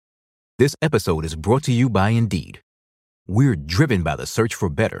This episode is brought to you by Indeed. We're driven by the search for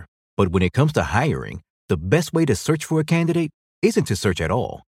better, but when it comes to hiring, the best way to search for a candidate isn't to search at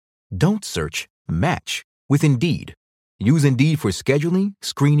all. Don't search, match with Indeed. Use Indeed for scheduling,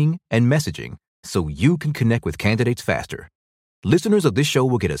 screening, and messaging so you can connect with candidates faster. Listeners of this show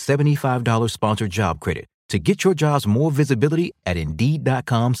will get a $75 sponsored job credit to get your jobs more visibility at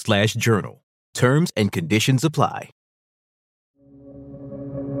Indeed.com/journal. Terms and conditions apply.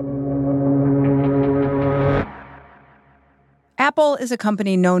 Apple is a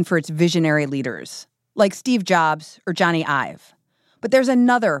company known for its visionary leaders, like Steve Jobs or Johnny Ive. But there's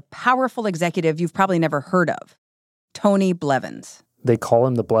another powerful executive you've probably never heard of, Tony Blevins. They call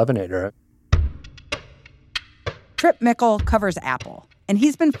him the Blevinator. Tripp Mickle covers Apple, and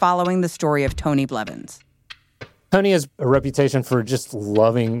he's been following the story of Tony Blevins. Tony has a reputation for just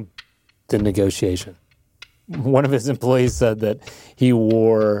loving the negotiation. One of his employees said that he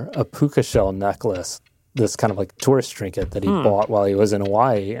wore a puka shell necklace, this kind of like tourist trinket that he bought while he was in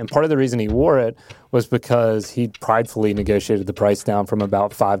Hawaii. And part of the reason he wore it was because he pridefully negotiated the price down from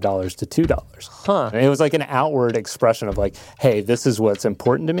about $5 to $2. And it was like an outward expression of like, hey, this is what's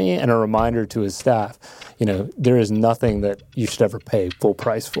important to me, and a reminder to his staff, you know, there is nothing that you should ever pay full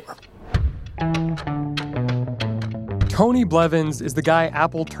price for. Tony Blevins is the guy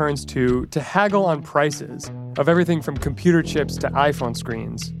Apple turns to haggle on prices of everything from computer chips to iPhone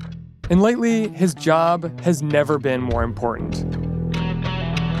screens. And lately, his job has never been more important.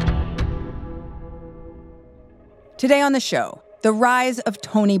 Today on the show, the rise of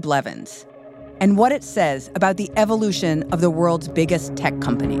Tony Blevins and what it says about the evolution of the world's biggest tech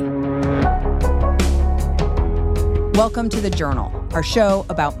company. Welcome to The Journal, our show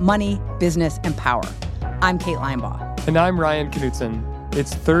about money, business, and power. I'm Kate Linebaugh. And I'm Ryan Knutson.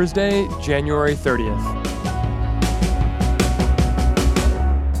 It's Thursday, January 30th.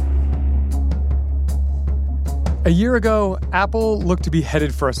 A year ago, Apple looked to be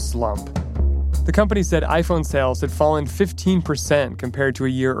headed for a slump. The company said iPhone sales had fallen 15% compared to a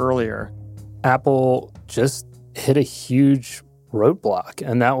year earlier. Apple just hit a huge roadblock,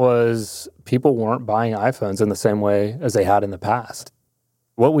 and that was people weren't buying iPhones in the same way as they had in the past.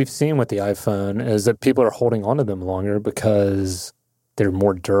 What we've seen with the iPhone is that people are holding on to them longer because they're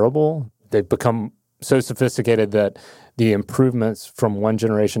more durable. They've become so sophisticated that the improvements from one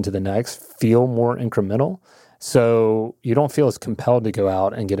generation to the next feel more incremental. So you don't feel as compelled to go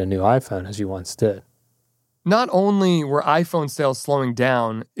out and get a new iPhone as you once did. Not only were iPhone sales slowing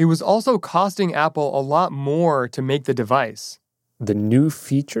down, it was also costing Apple a lot more to make the device. The new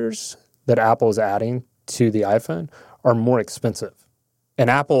features that Apple is adding to the iPhone are more expensive. And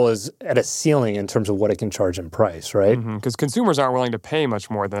Apple is at a ceiling in terms of what it can charge in price, right? Because consumers aren't willing to pay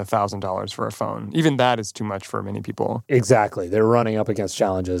much more than $1,000 for a phone. Even that is too much for many people. Exactly. They're running up against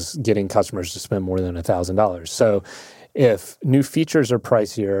challenges getting customers to spend more than $1,000. So if new features are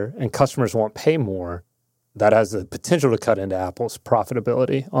pricier and customers won't pay more, that has the potential to cut into Apple's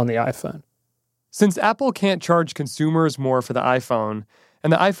profitability on the iPhone. Since Apple can't charge consumers more for the iPhone,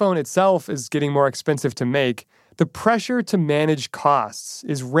 and the iPhone itself is getting more expensive to make, the pressure to manage costs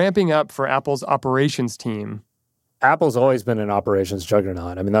is ramping up for Apple's operations team. Apple's always been an operations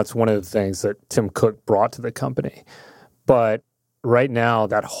juggernaut. I mean, that's one of the things that Tim Cook brought to the company. But right now,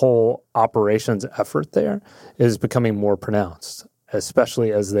 that whole operations effort there is becoming more pronounced,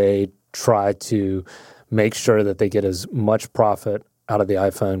 especially as they try to make sure that they get as much profit out of the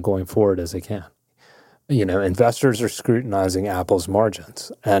iPhone going forward as they can. You know, investors are scrutinizing Apple's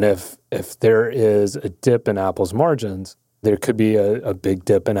margins. And if there is a dip in Apple's margins, there could be a big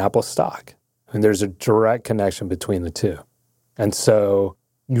dip in Apple's stock. And there's a direct connection between the two. And so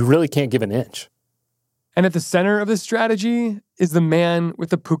you really can't give an inch. And at the center of this strategy is the man with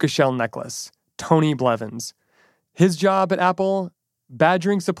the puka shell necklace, Tony Blevins. His job at Apple,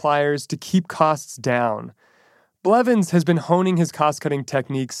 badgering suppliers to keep costs down. Blevins has been honing his cost-cutting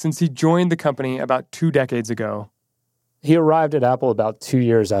techniques since he joined the company about 2 decades ago. He arrived at Apple about 2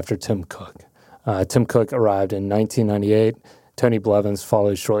 years after Tim Cook. Tim Cook arrived in 1998. Tony Blevins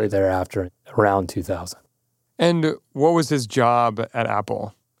followed shortly thereafter, around 2000. And what was his job at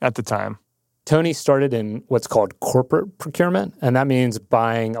Apple at the time? Tony started in what's called corporate procurement, and that means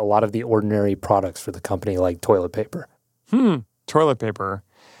buying a lot of the ordinary products for the company, like toilet paper. Toilet paper.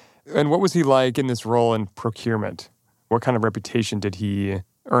 And what was he like in this role in procurement? What kind of reputation did he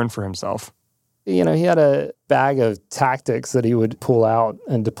earn for himself? You know, he had a bag of tactics that he would pull out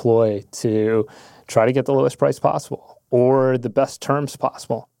and deploy to try to get the lowest price possible or the best terms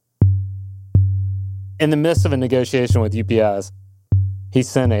possible. In the midst of a negotiation with UPS, he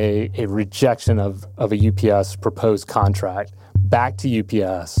sent a rejection of a UPS proposed contract back to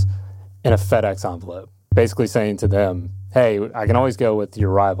UPS in a FedEx envelope, basically saying to them, hey, I can always go with your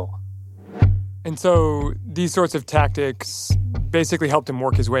rival. And so these sorts of tactics basically helped him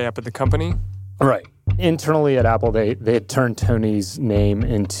work his way up at the company? Right. Internally at Apple, they had turned Tony's name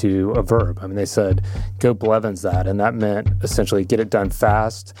into a verb. I mean, they said, go Blevins that. And that meant essentially get it done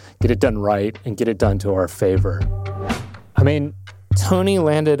fast, get it done right, and get it done to our favor. I mean, Tony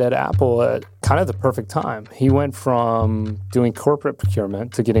landed at Apple at kind of the perfect time. He went from doing corporate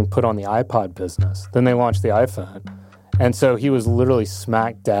procurement to getting put on the iPod business. Then they launched the iPhone. And so he was literally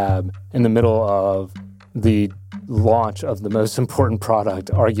smack dab in the middle of the launch of the most important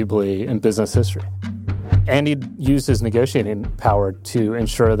product, arguably, in business history. And he used his negotiating power to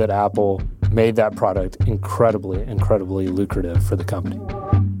ensure that Apple made that product incredibly, incredibly lucrative for the company.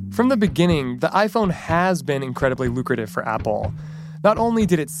 From the beginning, the iPhone has been incredibly lucrative for Apple. Not only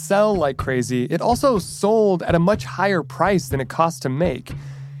did it sell like crazy, it also sold at a much higher price than it cost to make.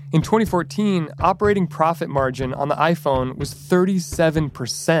 In 2014, operating profit margin on the iPhone was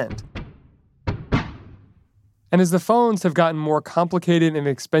 37%. And as the phones have gotten more complicated and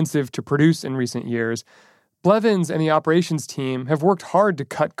expensive to produce in recent years, Blevins and the operations team have worked hard to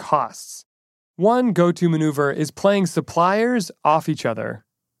cut costs. One go-to maneuver is playing suppliers off each other.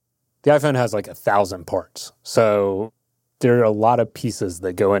 The iPhone has like 1,000 parts. So there are a lot of pieces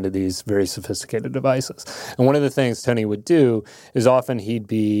that go into these very sophisticated devices. And one of the things Tony would do is often he'd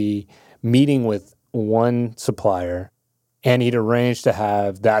be meeting with one supplier and he'd arrange to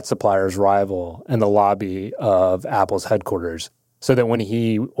have that supplier's rival in the lobby of Apple's headquarters so that when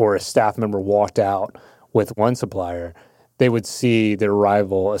he or a staff member walked out with one supplier, they would see their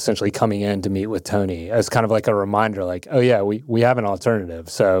rival essentially coming in to meet with Tony as kind of like a reminder, like, oh yeah, we have an alternative.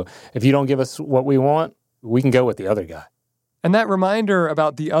 So if you don't give us what we want, we can go with the other guy. And that reminder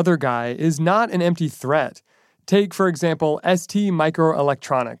about the other guy is not an empty threat. Take, for example, ST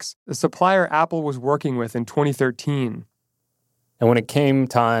Microelectronics, the supplier Apple was working with in 2013. And when it came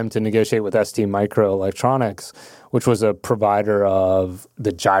time to negotiate with ST Microelectronics, which was a provider of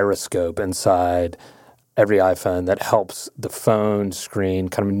the gyroscope inside every iPhone that helps the phone screen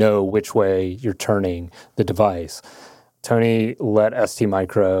kind of know which way you're turning the device, Tony let ST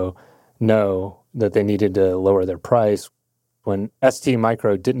Micro know that they needed to lower their price. When ST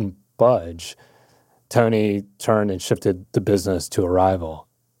Micro didn't budge, Tony turned and shifted the business to a rival.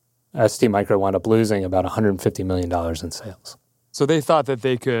 ST Micro wound up losing about $150 million in sales. So they thought that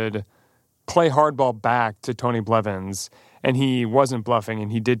they could play hardball back to Tony Blevins, and he wasn't bluffing,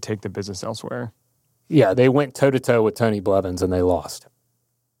 and he did take the business elsewhere. Yeah, they went toe-to-toe with Tony Blevins, and they lost.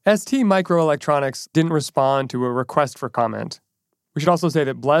 ST Microelectronics didn't respond to a request for comment. We should also say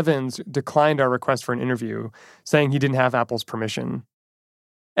that Blevins declined our request for an interview, saying he didn't have Apple's permission.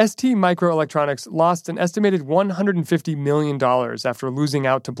 ST Microelectronics lost an estimated $150 million after losing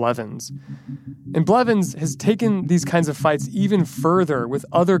out to Blevins. And Blevins has taken these kinds of fights even further with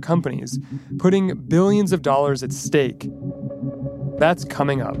other companies, putting billions of dollars at stake. That's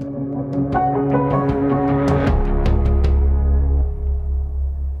coming up.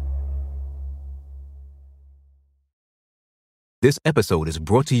 This episode is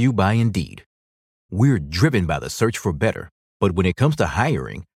brought to you by Indeed. We're driven by the search for better, but when it comes to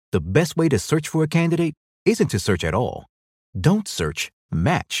hiring, the best way to search for a candidate isn't to search at all. Don't search,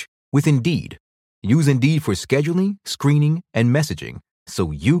 match with Indeed. Use Indeed for scheduling, screening, and messaging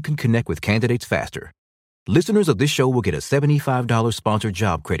so you can connect with candidates faster. Listeners of this show will get a $75 sponsored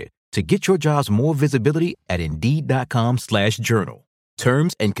job credit to get your jobs more visibility at Indeed.com/journal.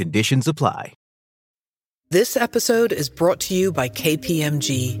 Terms and conditions apply. This episode is brought to you by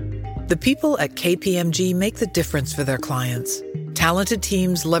KPMG. The people at KPMG make the difference for their clients. Talented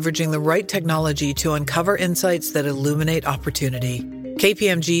teams leveraging the right technology to uncover insights that illuminate opportunity.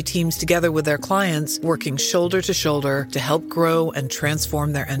 KPMG teams together with their clients, working shoulder to shoulder to help grow and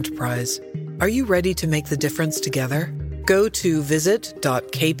transform their enterprise. Are you ready to make the difference together? Go to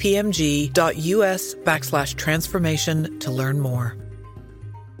visit.kpmg.us/transformation to learn more.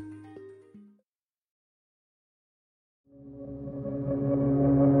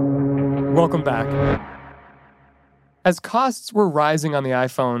 Welcome back. As costs were rising on the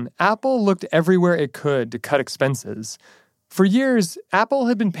iPhone, Apple looked everywhere it could to cut expenses. For years, Apple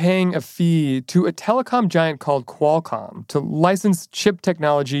had been paying a fee to a telecom giant called Qualcomm to license chip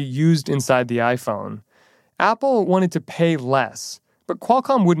technology used inside the iPhone. Apple wanted to pay less, but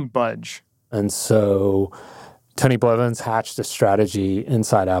Qualcomm wouldn't budge. And so Tony Blevins hatched a strategy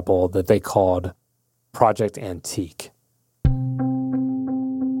inside Apple that they called Project Antique.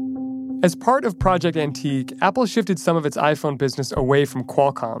 As part of Project Antique, Apple shifted some of its iPhone business away from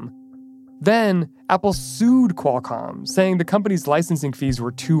Qualcomm. Then, Apple sued Qualcomm, saying the company's licensing fees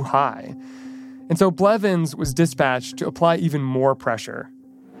were too high. And so Blevins was dispatched to apply even more pressure.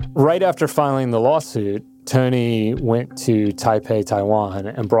 Right after filing the lawsuit, Tony went to Taipei, Taiwan,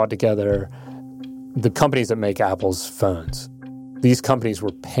 and brought together the companies that make Apple's phones. These companies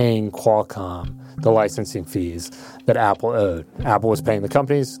were paying Qualcomm the licensing fees that Apple owed. Apple was paying the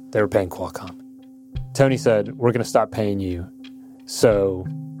companies, they were paying Qualcomm. Tony said, we're going to stop paying you. So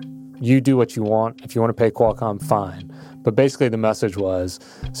you do what you want. If you want to pay Qualcomm, fine. But basically the message was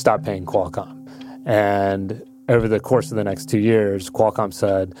stop paying Qualcomm. And over the course of the next 2 years, Qualcomm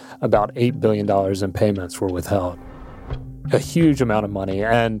said about $8 billion in payments were withheld. A huge amount of money.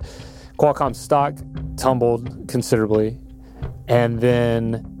 And Qualcomm's stock tumbled considerably. And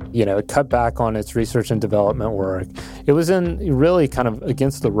then, it cut back on its research and development work. It was really kind of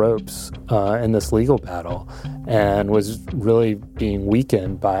against the ropes in this legal battle and was really being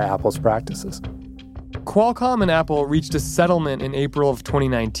weakened by Apple's practices. Qualcomm and Apple reached a settlement in April of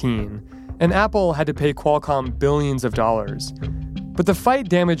 2019, and Apple had to pay Qualcomm billions of dollars. But the fight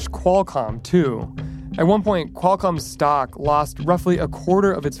damaged Qualcomm, too. At one point, Qualcomm's stock lost roughly a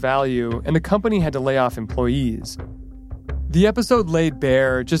quarter of its value, and the company had to lay off employees. The episode laid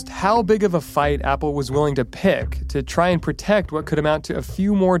bare just how big of a fight Apple was willing to pick to try and protect what could amount to a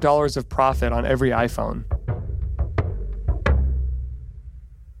few more dollars of profit on every iPhone.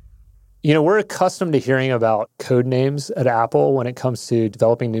 We're accustomed to hearing about code names at Apple when it comes to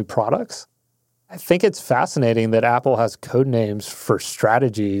developing new products. I think it's fascinating that Apple has code names for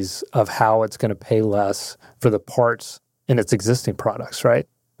strategies of how it's going to pay less for the parts in its existing products, right?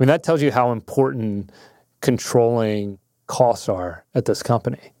 That tells you how important controlling costs are at this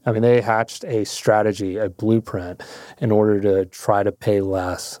company. They hatched a strategy, a blueprint, in order to try to pay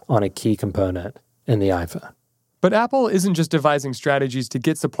less on a key component in the iPhone. But Apple isn't just devising strategies to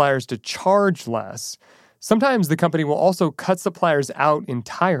get suppliers to charge less. Sometimes the company will also cut suppliers out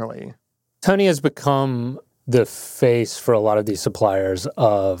entirely. Tony has become the face for a lot of these suppliers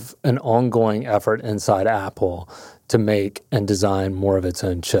of an ongoing effort inside Apple to make and design more of its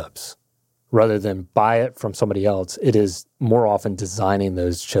own chips. Rather than buy it from somebody else, it is more often designing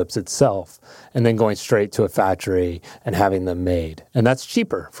those chips itself and then going straight to a factory and having them made. And that's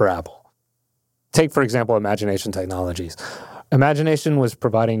cheaper for Apple. Take, for example, Imagination Technologies. Imagination was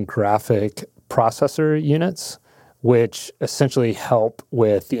providing graphic processor units, which essentially help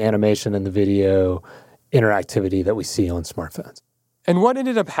with the animation and the video interactivity that we see on smartphones. And what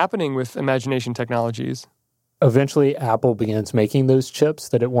ended up happening with Imagination Technologies? Eventually, Apple begins making those chips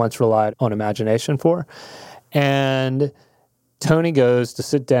that it once relied on Imagination for. And Tony goes to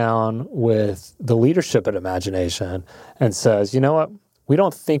sit down with the leadership at Imagination and says, you know what? We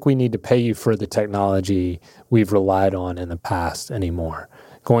don't think we need to pay you for the technology we've relied on in the past anymore.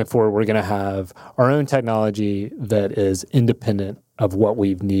 Going forward, we're going to have our own technology that is independent of what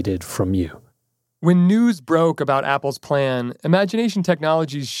we've needed from you. When news broke about Apple's plan, Imagination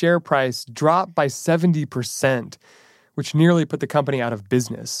Technologies' share price dropped by 70%, which nearly put the company out of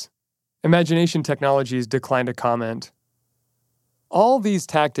business. Imagination Technologies declined to comment. All these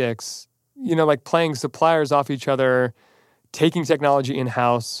tactics, like playing suppliers off each other, taking technology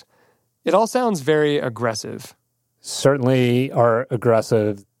in-house, it all sounds very aggressive. Certainly are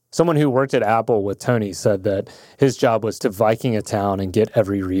aggressive. Someone who worked at Apple with Tony said that his job was to Viking a town and get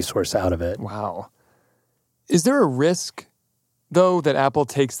every resource out of it. Wow. Is there a risk, though, that Apple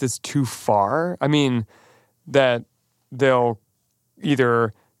takes this too far? That they'll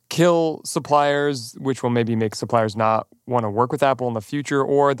either kill suppliers, which will maybe make suppliers not want to work with Apple in the future,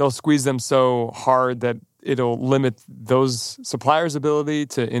 or they'll squeeze them so hard that it'll limit those suppliers' ability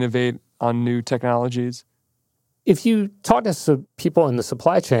to innovate on new technologies? If you talk to some people in the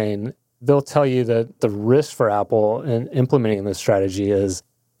supply chain, they'll tell you that the risk for Apple in implementing this strategy is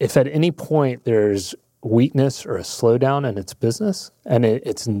if at any point there's weakness or a slowdown in its business and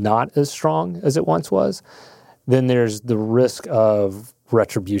it's not as strong as it once was, then there's the risk of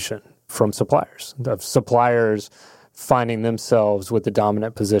retribution from suppliers, of suppliers finding themselves with the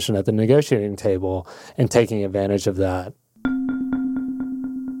dominant position at the negotiating table and taking advantage of that.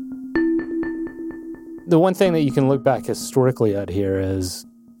 The one thing that you can look back historically at here is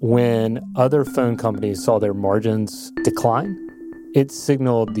when other phone companies saw their margins decline, it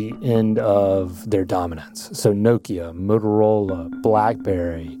signaled the end of their dominance. So Nokia, Motorola,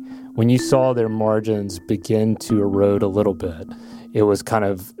 BlackBerry, when you saw their margins begin to erode a little bit, it was kind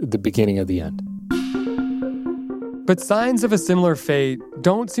of the beginning of the end. But signs of a similar fate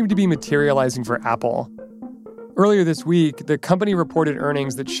don't seem to be materializing for Apple. Earlier this week, the company reported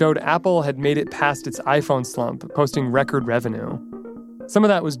earnings that showed Apple had made it past its iPhone slump, posting record revenue. Some of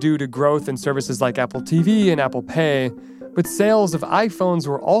that was due to growth in services like Apple TV and Apple Pay, but sales of iPhones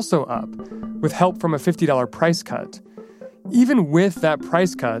were also up, with help from a $50 price cut. Even with that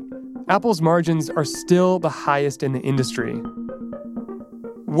price cut, Apple's margins are still the highest in the industry.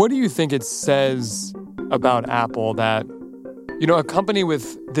 What do you think it says about Apple that, a company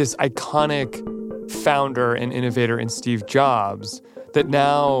with this iconic founder and innovator in Steve Jobs, that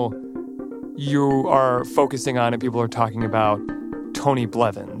now you are focusing on and people are talking about Tony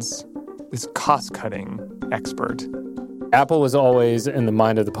Blevins, this cost-cutting expert? Apple was always, in the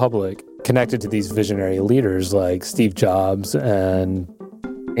mind of the public, connected to these visionary leaders like Steve Jobs, and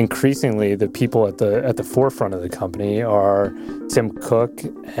increasingly the people at the forefront of the company are Tim Cook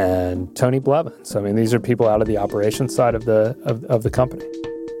and Tony Blevins. I mean, these are people out of the operations side of the company.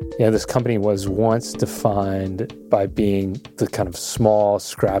 This company was once defined by being the kind of small,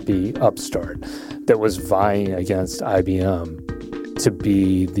 scrappy upstart that was vying against IBM to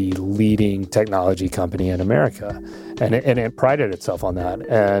be the leading technology company in America. And it prided itself on that.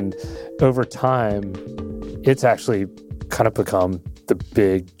 And over time, it's actually kind of become the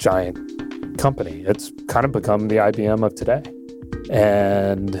big, giant company. It's kind of become the IBM of today.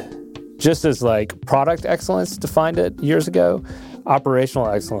 And just as product excellence defined it years ago, operational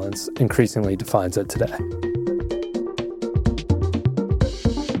excellence increasingly defines it today.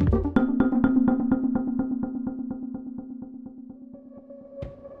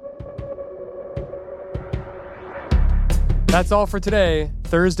 That's all for today,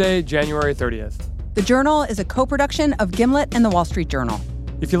 Thursday, January 30th. The Journal is a co-production of Gimlet and The Wall Street Journal.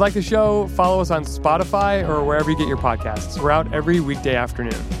 If you like the show, follow us on Spotify or wherever you get your podcasts. We're out every weekday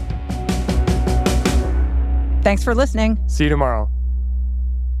afternoon. Thanks for listening. See you tomorrow.